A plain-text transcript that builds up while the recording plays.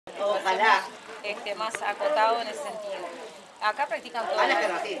hacemos más acotado en ese sentido. Acá practican todo el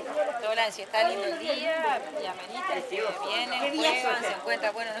año. Si está lindo el día, y amerita, vienen, juegan, se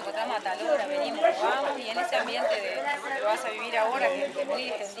encuentran, bueno, nos encontramos a tal hora, venimos, jugamos, y en ese ambiente que lo vas a vivir ahora, que es muy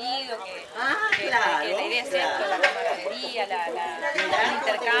distendido, que la idea es esto, la camaradería, el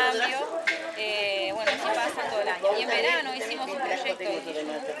intercambio, bueno, así pasa todo el año. Y en verano hicimos un proyecto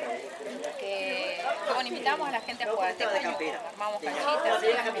que bueno, invitamos a la gente a jugar, armamos canchitas,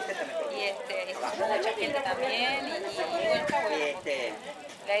 y mucha gente también, y bueno, está bueno.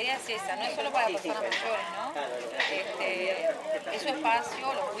 La idea es esa, no es solo para personas mayores, ¿no? Es su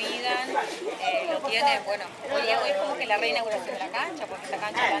espacio, lo cuidan, lo tienen, bueno, hoy es como que la reinauguración de la cancha, porque esta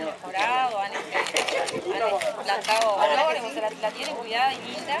cancha la han mejorado, han plantado flores, o sea, la tienen cuidada y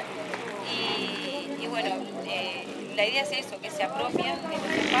linda, y bueno, la idea es eso, que se apropien de los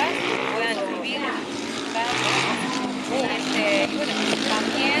espacios, que puedan vivir, disfrutar, y bueno,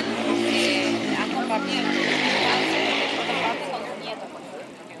 también han compartido con sus nietos, por ejemplo,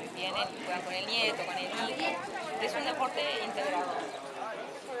 que vienen y juegan con el nieto, con el hijo. Es un deporte integrado.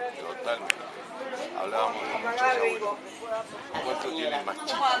 Totalmente. Hablábamos de muchos abuelos. ¿Cuánto tienen más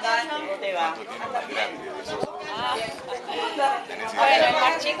chicos? ¿Cuánto tienen más grandes? Bueno, el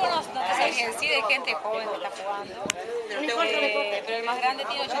más chico no te sabría decir, de gente joven que está jugando. Pero el más grande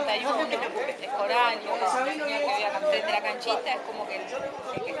tiene 81, es Coralio, el señor que vive acá frente de la canchita, es como que el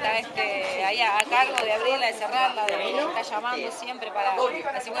que está ahí a cargo de abrirla, de cerrarla, está llamando siempre para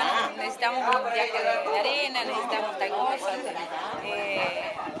decir, bueno, necesitamos un viaje de arena, necesitamos tal cosa.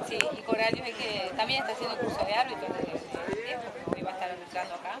 Sí, y Coralio es que también está haciendo curso de árbitro desde tiempo, porque va a estar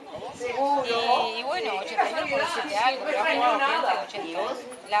arbitrando acá. Y bueno, 81 por decirte algo, pero ha jugado gente de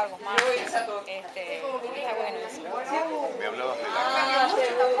 80 largos más. Está bueno eso. Me hablabas de la cancha,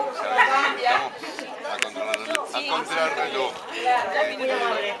 estamos a contrarreloj.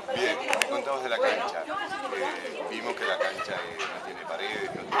 Bien, me contabas de la cancha. Vimos que la cancha no tiene paredes,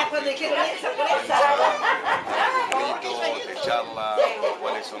 no tiene de charla,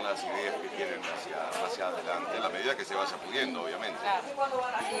 cuáles son las ideas que tienen hacia adelante, en la medida que se vaya pudiendo, obviamente. Claro.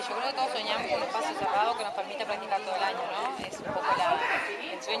 Sí, yo creo que todos soñamos con un espacio cerrado que nos permita practicar todo el año, ¿no? Es un poco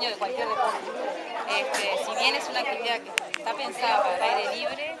el sueño de cualquier deporte. Si bien es una actividad que está pensada para el aire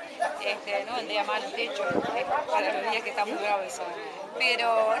libre, no vendría mal un techo, para los días que está muy bravo el sol.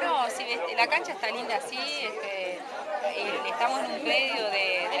 Pero no, si la cancha está linda así, estamos en un predio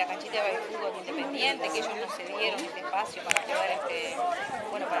de la canchita de fútbol independiente, que ellos nos cedieron este espacio para poder,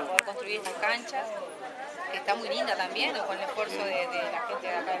 para poder construir estas canchas, que está muy linda también, con el esfuerzo de la gente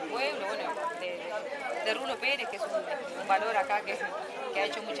de acá del pueblo, bueno, de Rulo Pérez, que es un valor acá que ha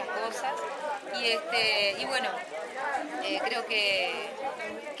hecho muchas cosas, y bueno, creo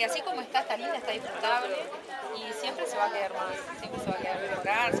que así como está linda, está disfrutable, y siempre se va a querer más, siempre se va a querer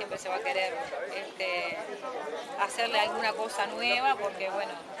mejorar, siempre se va a querer hacerle alguna cosa nueva, porque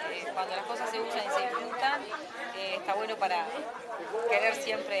bueno, cuando las cosas se usan y se disfrutan, está bueno para querer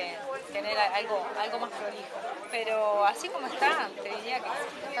siempre tener algo más prolijo. Pero así como está, te diría que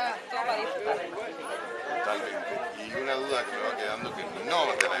está todo para disfrutar. Totalmente. Y una duda que me va quedando, que no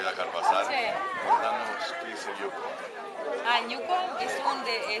te la voy a dejar pasar, sí. Contanos qué es el yuko. El yuko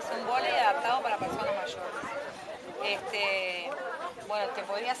es un vóley adaptado para personas mayores. Bueno, te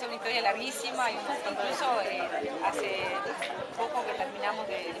podría hacer una historia larguísima, incluso hace poco que terminamos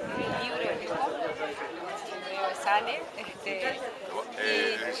de escribir el libro de yuko, creo que sale.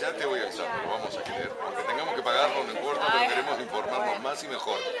 Ya te voy a avisar, lo vamos a querer. Aunque tengamos que pagarlo, no importa, pero queremos informarnos más y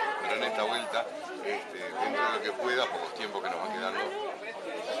mejor. Pero en esta vuelta, dentro de lo que pueda, pocos tiempos que nos van quedando,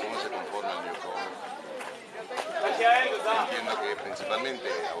 ¿cómo se conforma el yuko? Entiendo que principalmente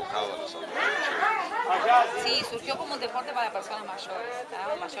abocado a los adultos. Sí, surgió como un deporte para personas mayores,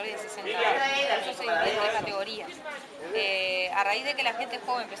 mayores de 60 años. Eso se divide en 3 categorías. A raíz de que la gente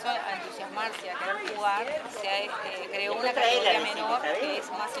joven empezó a entusiasmarse, a querer jugar, se creó una categoría menor que es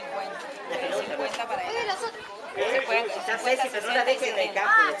más 50. 50 para ellos. Se pueden 50, 60 y 70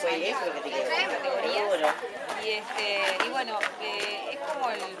 categorías. Y bueno, es como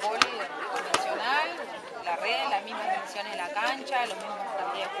el vóley convencional, la red, las mismas dimensiones de la cancha, los mismos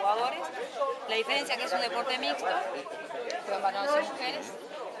cantidad de jugadores. La diferencia es que es un deporte mixto, con varones y mujeres,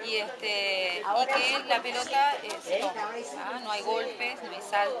 y que la pelota se toca, no hay golpes, no hay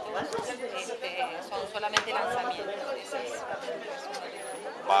saltos, son solamente lanzamientos.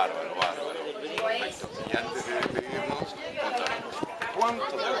 Bárbaro. Perfecto. Y antes de despedirnos, contanos,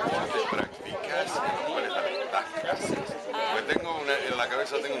 ¿cuántos deportes practicas? ¿Cuáles las clases? Porque en la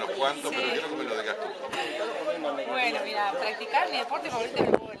cabeza tengo unos cuantos, pero quiero que me lo digas tú. Bueno, mira, practicar mi deporte favorito es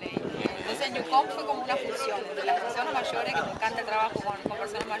el vóley. Entonces Entonces en Yukon fue como una fusión entre las personas mayores, que me encanta el trabajo con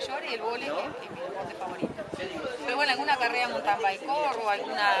personas mayores, y el vóley, que es mi deporte favorito. Pero bueno, alguna carrera mountain bike corro,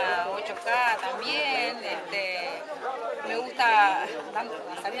 alguna 8K también, me gusta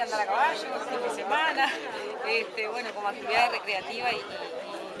salir a andar a caballo el fin de semana, bueno, como actividad recreativa y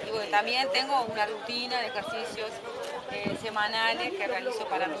bueno, también tengo una rutina de ejercicios semanales que realizo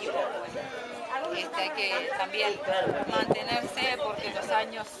para mí, porque bueno, hay que también mantenerse porque los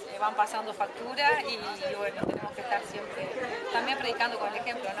años van pasando factura y bueno, tenemos que estar siempre también predicando con el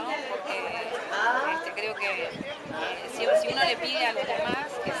ejemplo, ¿no? Porque creo que si uno le pide a los demás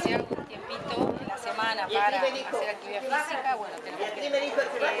que se haga un tiempito en la semana para hacer actividad física, bueno, tenemos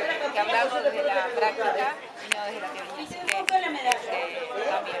que hablarlo desde la práctica y no desde la teoría. Así que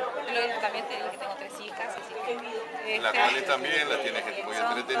también te digo que tengo 3 hijas, así que... las cuales también las tienes muy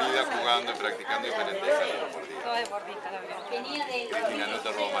entretenidas jugando y practicando diferentes áreas por día. Todas deportistas también. Cristina, no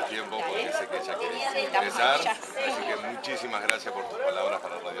te robo más tiempo porque sé que ella quiere empezar, así que muchísimas gracias por tus palabras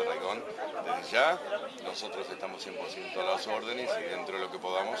para Radio Raigón. Desde ya, nosotros estamos 100% a las órdenes y dentro de lo que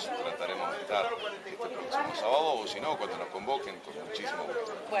podamos trataremos de estar este próximo sábado o si no, cuando nos convoquen, con muchísimo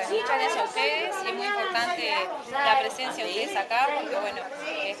gusto. Bueno, muchas gracias a ustedes y es muy importante la presencia de ustedes acá porque bueno,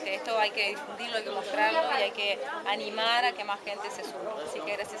 esto hay que difundirlo, hay que mostrarlo y hay que animar a que más gente se sume. Así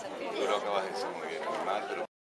que gracias a ustedes. Tú lo acabas de decir muy bien, animar, pero